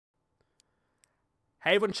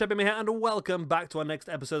Hey everyone, Chebby here, and welcome back to our next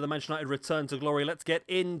episode of the Manchester United Return to Glory. Let's get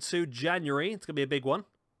into January. It's going to be a big one.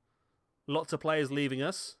 Lots of players leaving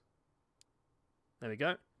us. There we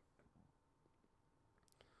go.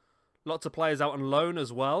 Lots of players out on loan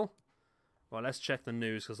as well. Right, let's check the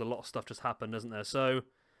news because a lot of stuff just happened, isn't there? So,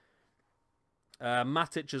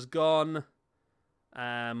 Matic has gone.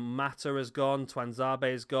 Mata has gone.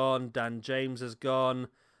 Twanzebe has gone. Dan James has gone.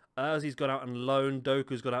 Urzi's gone out on loan.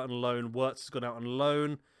 Doku's gone out on loan. Wirtz has gone out on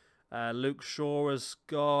loan. Luke Shaw has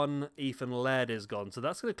gone. Ethan Laird is gone. So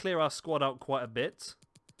that's going to clear our squad out quite a bit.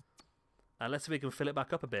 Let's see if we can fill it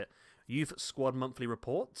back up a bit. Youth squad monthly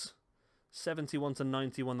report. 71 to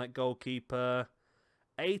 91, that goalkeeper.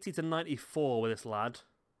 80 to 94 with this lad.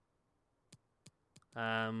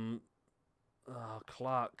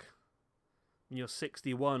 Clark. You're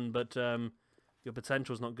 61, but your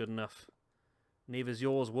potential's not good enough. Neither's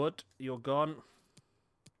yours, Wood. You're gone.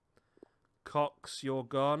 Cox, you're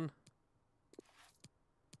gone.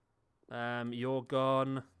 You're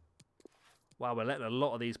gone. Wow, we're letting a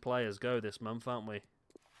lot of these players go this month, aren't we?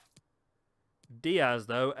 Diaz,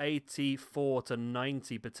 though, 84 to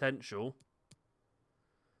 90 potential.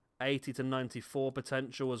 80 to 94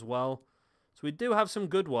 potential as well. So we do have some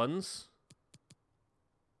good ones.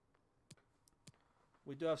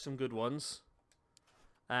 We do have some good ones.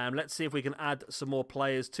 Let's see if we can add some more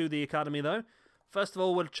players to the academy, though. First of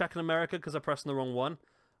all, we're checking America because I pressed the wrong one.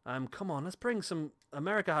 Come on, let's bring some...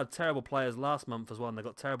 America had terrible players last month as well, and they've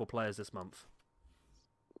got terrible players this month.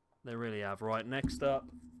 They really have. Right, next up,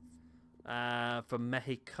 from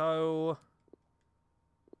Mexico.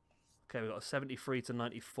 Okay, we've got a 73 to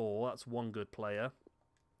 94. That's one good player.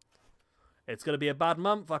 It's going to be a bad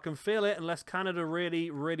month. I can feel it, unless Canada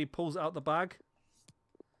really pulls it out the bag.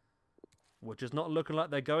 Which is not looking like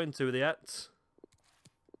they're going to yet.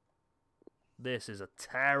 This is a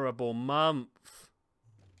terrible month.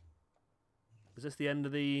 Is this the end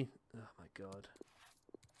of the... Oh my god.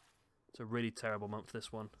 It's a really terrible month,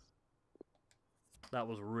 this one. That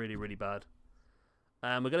was really bad.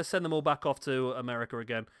 We're going to send them all back off to America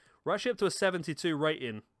again. We're actually up to a 72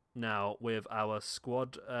 rating now with our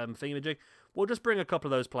squad thingamajig. We'll just bring a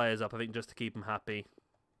couple of those players up, I think, just to keep them happy.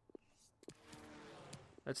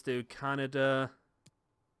 Let's do Canada.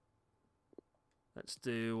 Let's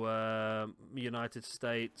do United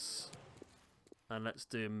States. And let's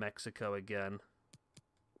do Mexico again.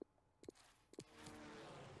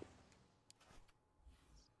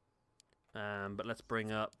 But let's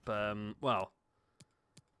bring up... well,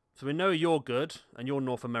 so we know you're good, and you're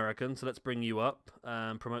North American, so let's bring you up.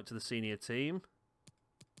 Promote to the senior team.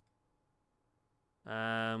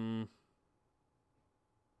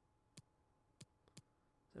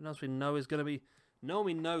 Who else we know is going to be... No one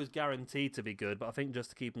we know is guaranteed to be good, but I think just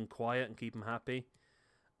to keep them quiet and keep them happy.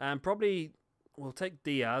 Probably we'll take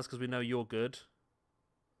Diaz because we know you're good.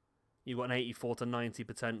 You've got an 84 to 90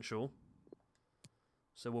 potential.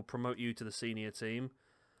 So we'll promote you to the senior team.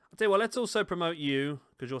 I'll tell you what, let's also promote you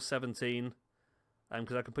because you're 17.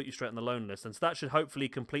 Because I can put you straight on the loan list. And so that should hopefully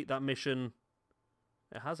complete that mission.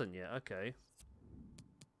 It hasn't yet, okay.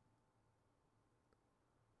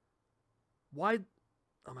 Why...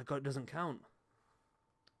 Oh my god, it doesn't count.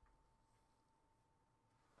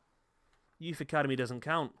 Youth Academy doesn't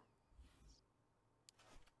count.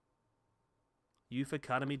 Youth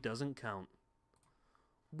Academy doesn't count.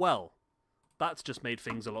 Well, that's just made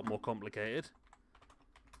things a lot more complicated.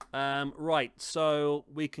 Right, so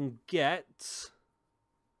we can get...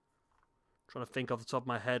 Trying to think off the top of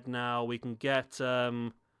my head now. We can get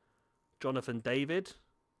Jonathan David.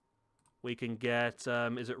 We can get...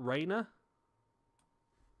 is it Rayner?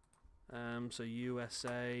 So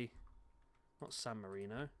USA, not San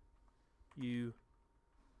Marino,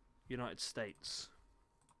 United States.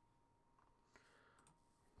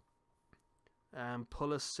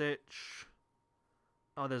 Pulisic.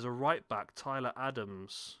 Oh, there's a right back, Tyler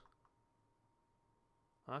Adams.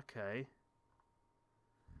 Okay.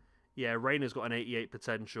 Yeah, Rayner's got an 88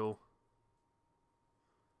 potential.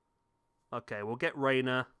 Okay, we'll get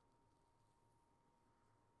Rayner.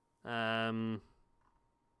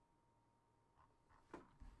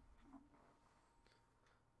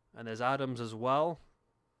 And there's Adams as well.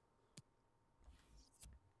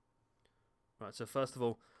 Right, so first of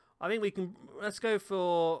all, I think we can... Let's go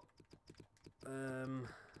for...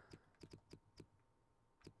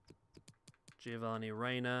 Giovanni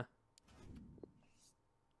Reyna.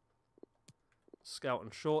 Scout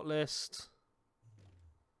and shortlist.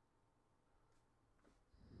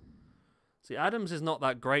 See, Adams is not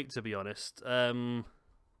that great, to be honest. We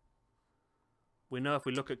know if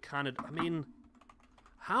we look at Canada... I mean...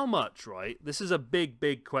 How much, right? This is a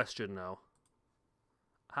big question now.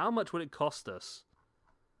 How much would it cost us?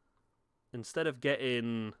 Instead of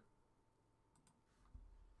getting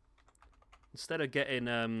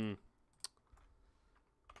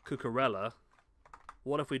Cucurella,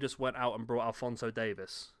 what if we just went out and brought Alphonso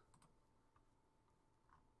Davies?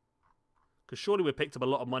 Because surely we picked up a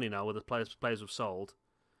lot of money now with the players we've sold.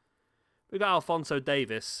 We got Alphonso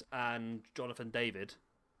Davies and Jonathan David.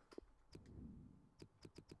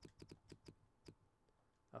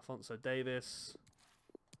 Alphonso Davies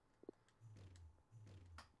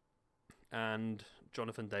and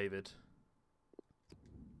Jonathan David.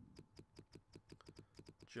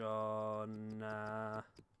 Jonathan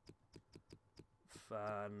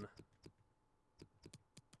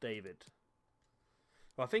David.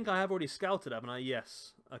 Well, I think I have already scouted, haven't I?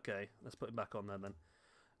 Yes. Okay, let's put him back on there then.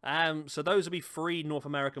 So those will be 3 North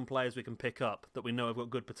American players we can pick up that we know have got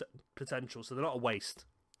good potential, so they're not a waste.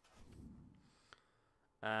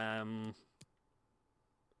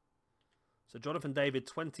 So Jonathan David,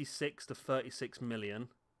 26 to 36 million.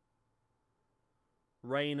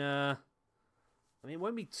 Reina, I mean, it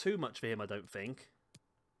won't be too much for him, I don't think.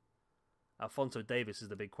 Alphonso Davies is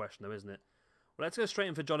the big question, though, isn't it? Well, let's go straight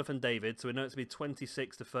in for Jonathan David. So we know it's going to be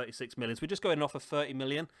 26 to 36 million. So we just go in and offer 30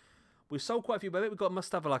 million. We've sold quite a few, but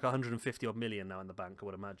must have like 150 odd million now in the bank, I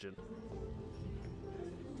would imagine.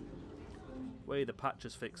 Wait, the patch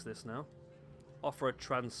has fixed this now. Offer a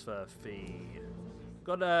transfer fee.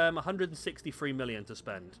 Got 163 million to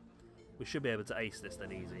spend. We should be able to ace this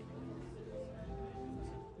then easy.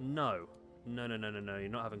 No. No. You're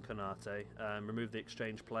not having Konate. Remove the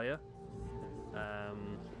exchange player.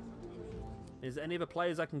 Is there any other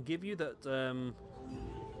players I can give you that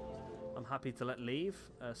I'm happy to let leave?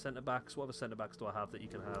 Centre backs. What other centre backs do I have that you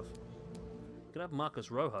can have? You can have Marcus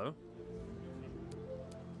Rojo.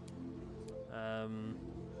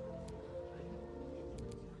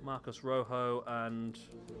 Marcus Rojo, and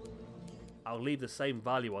I'll leave the same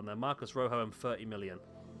value on there. Marcus Rojo and 30 million.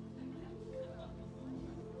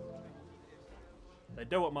 They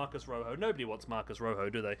don't want Marcus Rojo. Nobody wants Marcus Rojo,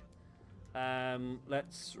 do they?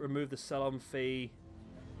 Let's remove the sell-on fee,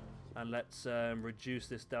 and let's reduce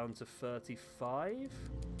this down to 35.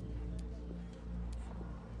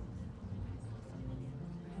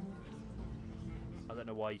 I don't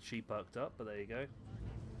know why she perked up, but there you go.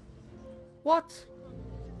 What?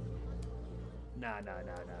 No.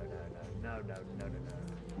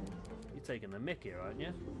 You're taking the mick here, aren't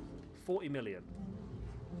you? 40 million.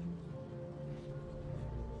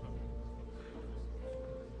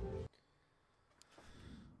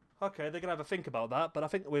 Okay, they're going to have a think about that, but I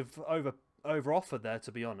think we've over-offered there,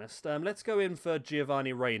 to be honest. Let's go in for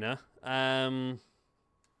Giovanni Reina. I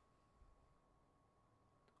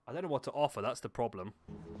don't know what to offer, that's the problem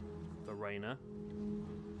for Reina.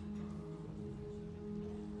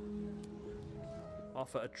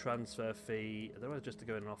 Offer a transfer fee. I don't want just to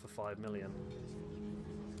go in and offer 5 million.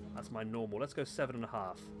 That's my normal. Let's go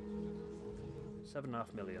 7.5.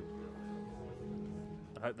 7.5 million.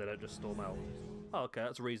 I hope they don't just storm out. Oh, okay,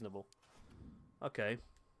 that's reasonable. Okay.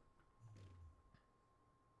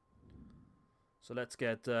 So let's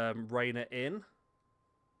get Reina in.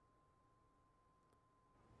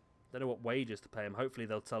 Don't know what wages to pay him. Hopefully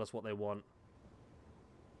they'll tell us what they want.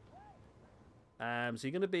 So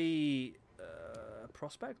you're going to be a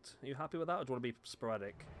prospect? Are you happy with that, or do you want to be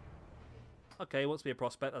sporadic? Okay, he wants to be a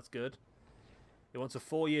prospect. That's good. He wants a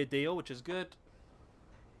 4-year deal, which is good.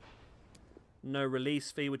 No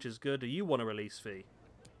release fee, which is good. Do you want a release fee?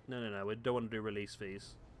 No. We don't want to do release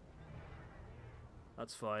fees.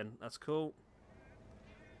 That's fine. That's cool.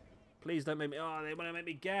 Please don't make me... Oh, they want to make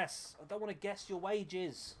me guess. I don't want to guess your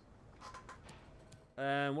wages.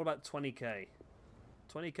 What about 20k?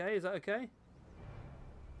 20k, is that okay?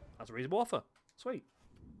 That's a reasonable offer. Sweet.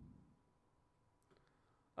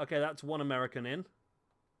 Okay, that's 1 American in.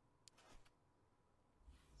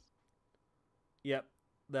 Yep,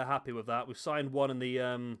 they're happy with that. We've signed 1 and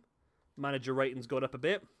the manager rating's got up a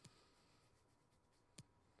bit.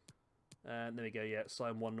 And there we go, yeah,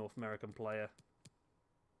 sign 1 North American player.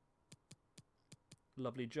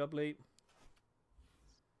 Lovely jubbly.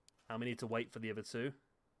 And we need to wait for the other 2.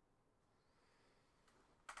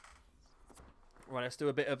 Right, let's do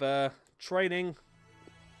a bit of training.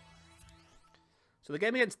 So the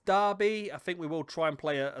game against Derby, I think we will try and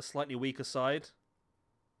play a slightly weaker side.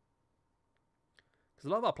 Because a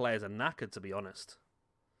lot of our players are knackered, to be honest.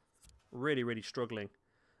 Really, really struggling.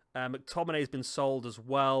 McTominay's been sold as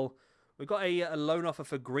well. We've got a loan offer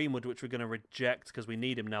for Greenwood, which we're going to reject because we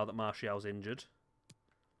need him now that Martial's injured.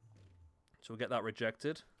 So we'll get that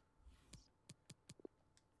rejected.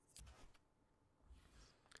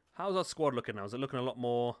 How's our squad looking now? Is it looking a lot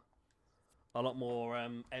more a lot more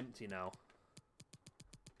empty now.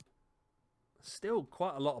 Still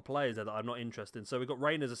quite a lot of players there that I'm not interested in. So we've got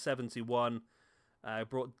Reina's a 71.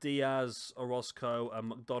 Brought Diaz, Orozco, and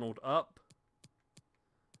McDonald up.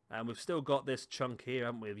 And we've still got this chunk here,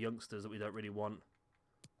 haven't we, of youngsters that we don't really want.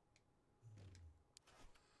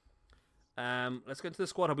 Let's go into the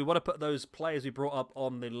squad hub. We want to put those players we brought up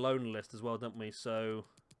on the loan list as well, don't we? So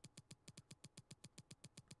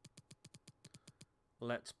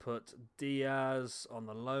let's put Diaz on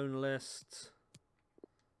the loan list,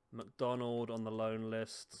 McDonald on the loan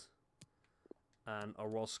list, and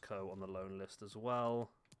Orozco on the loan list as well.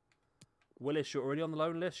 Willis, you're already on the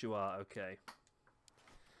loan list? You are, okay.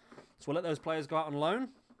 So we'll let those players go out on loan.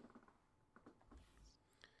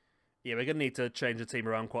 Yeah, we're going to need to change the team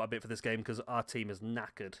around quite a bit for this game because our team is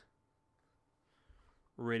knackered.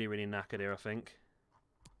 Really, really knackered here, I think.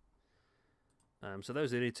 So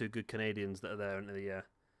those are the only two good Canadians that are there into the year.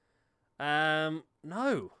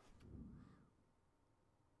 No.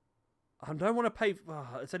 I don't want to pay...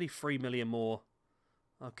 Oh, it's only 3 million more.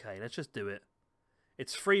 Okay, let's just do it.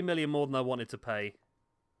 It's 3 million more than I wanted to pay.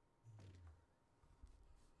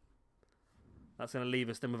 That's going to leave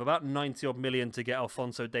us then with about 90 odd million to get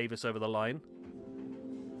Alphonso Davies over the line.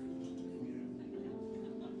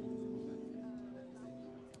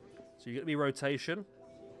 So you get me rotation,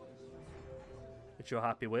 which you're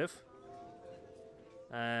happy with.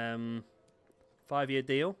 5-year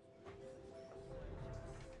deal.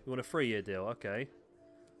 You want a 3-year deal? Okay.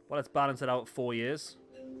 Well, let's balance it out at 4 years.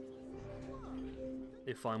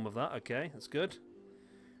 You're fine with that? Okay, that's good.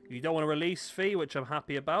 You don't want a release fee, which I'm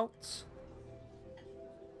happy about.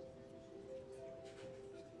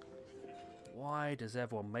 Why does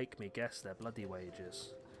everyone make me guess their bloody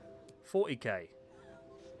wages? 40k.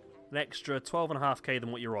 An extra 12.5k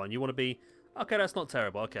than what you're on. You want to be... Okay, that's not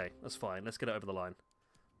terrible. Okay, that's fine. Let's get it over the line.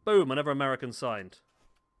 Boom, another American signed.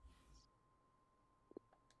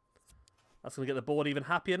 That's going to get the board even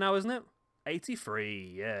happier now, isn't it?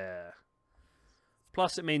 83, yeah.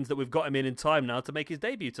 Plus, it means that we've got him in time now to make his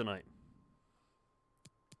debut tonight.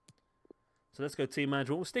 So let's go team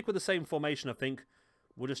management. We'll stick with the same formation, I think.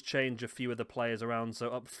 We'll just change a few of the players around. So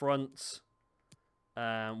up front,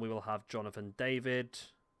 we will have Jonathan David.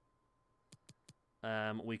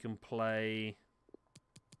 We can play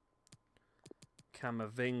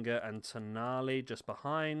Camavinga and Tonali just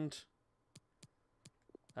behind.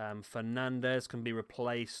 Fernandez can be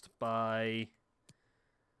replaced by...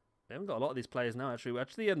 We haven't got a lot of these players now, actually.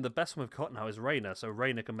 Actually, the best one we've got now is Reina, so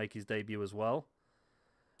Reina can make his debut as well.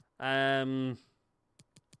 Mukiele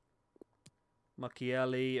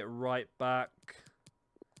at right back.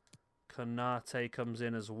 Konate comes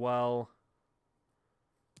in as well.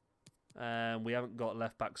 We haven't got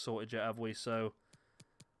left back sorted yet, have we? So,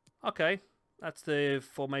 okay. That's the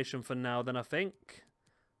formation for now, then, I think.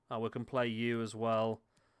 Oh, we can play you as well.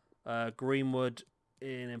 Greenwood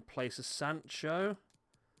in place of Sancho.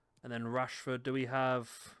 And then Rashford, do we have...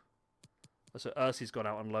 Oh, so Ursi's gone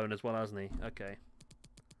out on loan as well, hasn't he? Okay.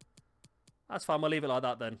 That's fine, we'll leave it like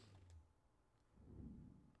that then.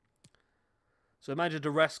 So imagine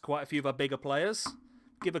to rest quite a few of our bigger players.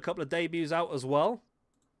 Give a couple of debuts out as well.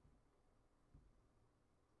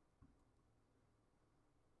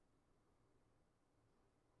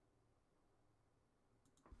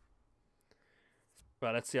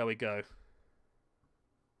 Right, let's see how we go.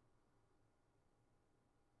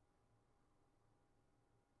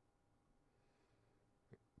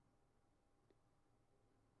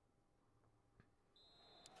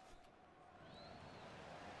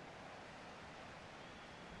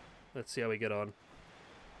 Let's see how we get on.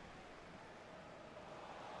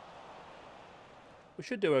 We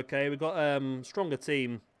should do okay. We've got a stronger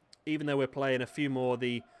team, even though we're playing a few more of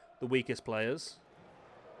the weakest players.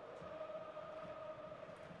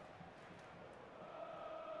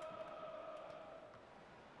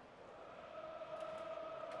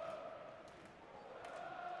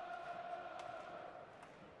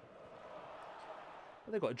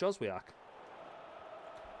 They've got a Joswiak.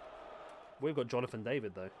 We've got Jonathan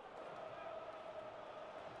David, though.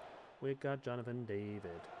 We've got Jonathan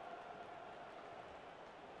David.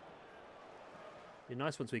 Be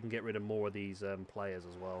nice once we can get rid of more of these players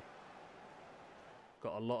as well.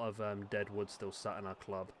 Got a lot of dead wood still sat in our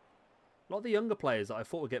club. A lot of the younger players that I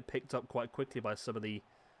thought would get picked up quite quickly by some of the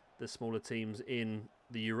smaller teams in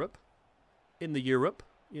the Europe. In the Europe,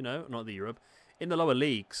 you know, not the Europe. In the lower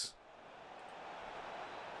leagues.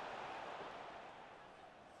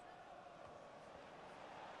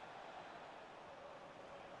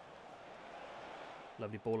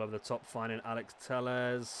 Lovely ball over the top, finding Alex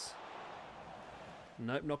Tellez.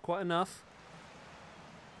 Nope, not quite enough.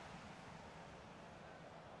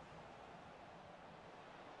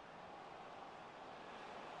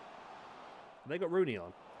 Have they got Rooney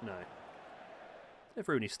on? No. If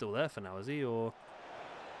Rooney's still there for now, is he? Or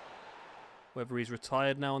whether he's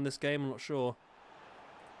retired now on this game, I'm not sure.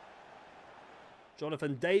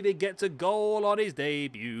 Jonathan David gets a goal on his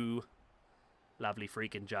debut. Lovely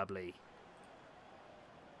freaking jubbly.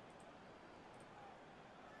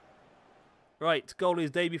 Right,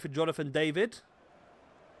 goalie's debut for Jonathan David.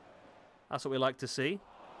 That's what we like to see.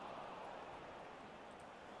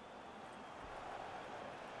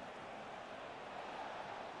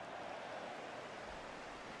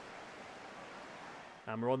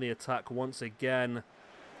 And we're on the attack once again.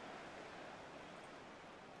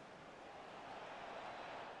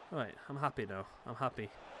 Right, I'm happy now. I'm happy.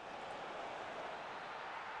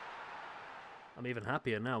 I'm even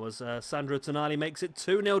happier now as Sandro Tonali makes it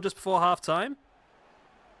 2-0 just before half-time.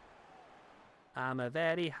 I'm a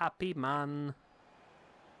very happy man.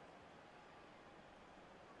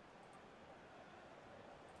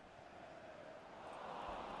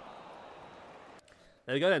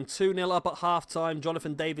 There we go then, 2-0 up at half-time.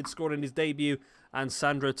 Jonathan David scored in his debut and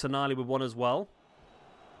Sandro Tonali with one as well.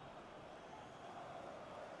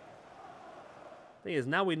 Thing is,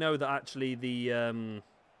 now we know that actually the...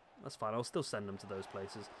 that's fine, I'll still send them to those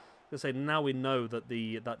places. I was going to say, now we know that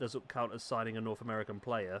that doesn't count as signing a North American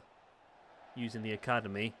player using the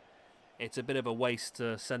academy. It's a bit of a waste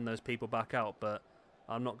to send those people back out, but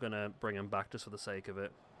I'm not going to bring them back just for the sake of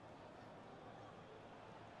it.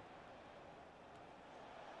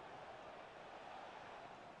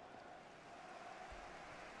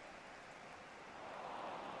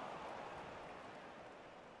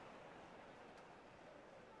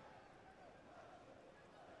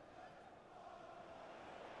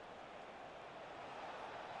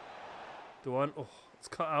 Go on. Oh, it's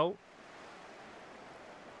cut out.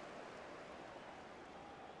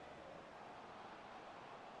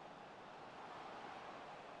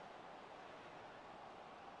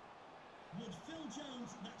 Would Phil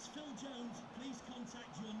Jones, that's Phil Jones, please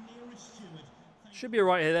contact your nearest steward. Should be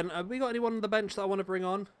alright here then. Have we got anyone on the bench that I want to bring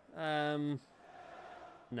on? No,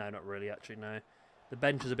 not really actually, no. The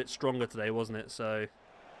bench is a bit stronger today, wasn't it? So...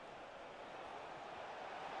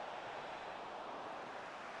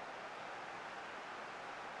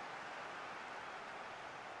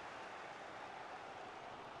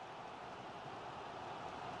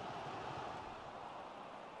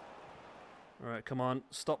 Alright, come on.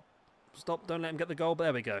 Stop. Stop. Don't let him get the goal. But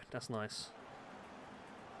there we go. That's nice.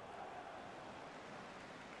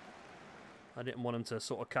 I didn't want him to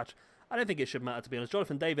sort of catch... I don't think it should matter, to be honest.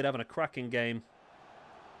 Jonathan David having a cracking game.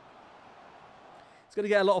 He's going to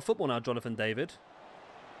get a lot of football now, Jonathan David. Did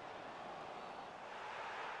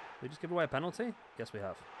we just give away a penalty? Yes, we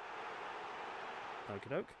have. Okie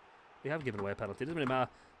doke. We have given away a penalty. It doesn't really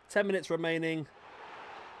matter. 10 minutes remaining.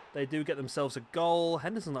 They do get themselves a goal.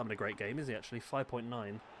 Henderson's not having a great game, is he, actually?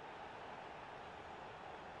 5.9.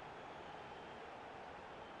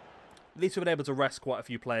 At least we've been able to rest quite a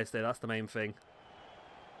few players there. That's the main thing.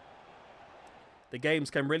 The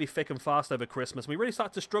games came really thick and fast over Christmas. We really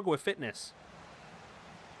started to struggle with fitness.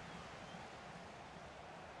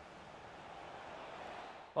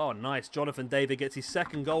 Oh, nice. Jonathan David gets his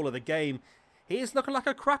second goal of the game. He is looking like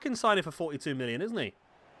a cracking signing for 42 million, isn't he?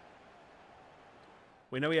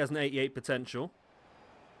 We know he has an 88 potential.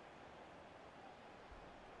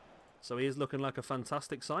 So he is looking like a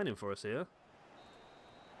fantastic signing for us here.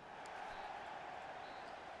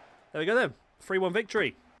 There we go then. 3-1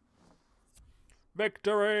 victory.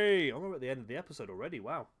 Victory! Oh, we're at the end of the episode already.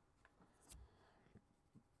 Wow.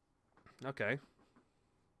 Okay.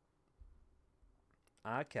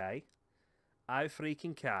 Okay. I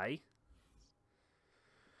freaking K.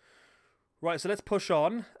 Right, so let's push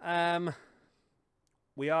on.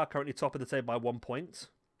 We are currently top of the table by 1 point.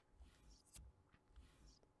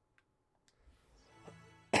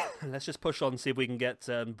 Let's just push on and see if we can get,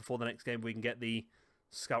 before the next game, we can get the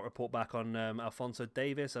scout report back on Alphonso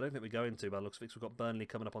Davies. I don't think we're going to, by the looks of it. We've got Burnley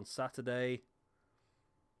coming up on Saturday.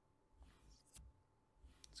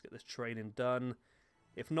 Let's get this training done.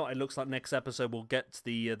 If not, it looks like next episode we'll get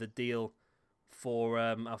the deal for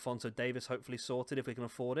Alphonso Davies hopefully sorted if we can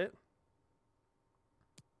afford it.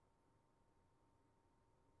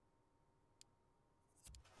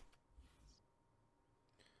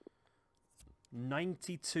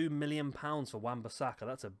 £92 million for Wan-Bissaka.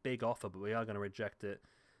 That's a big offer, but we are going to reject it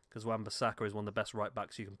because Wan-Bissaka is one of the best right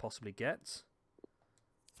backs you can possibly get.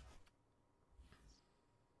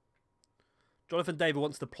 Jonathan David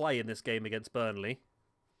wants to play in this game against Burnley.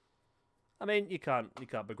 I mean, you can't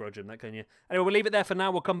begrudge him that, can you? Anyway, we'll leave it there for now.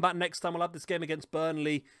 We'll come back next time. We'll have this game against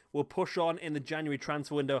Burnley. We'll push on in the January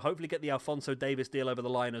transfer window. Hopefully get the Alphonso Davies deal over the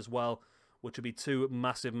line as well. which would be two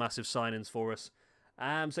massive, massive signings for us.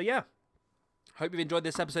 So yeah, hope you've enjoyed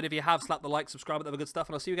this episode. If you have, slap the like, subscribe, and other good stuff,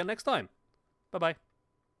 and I'll see you again next time. Bye-bye.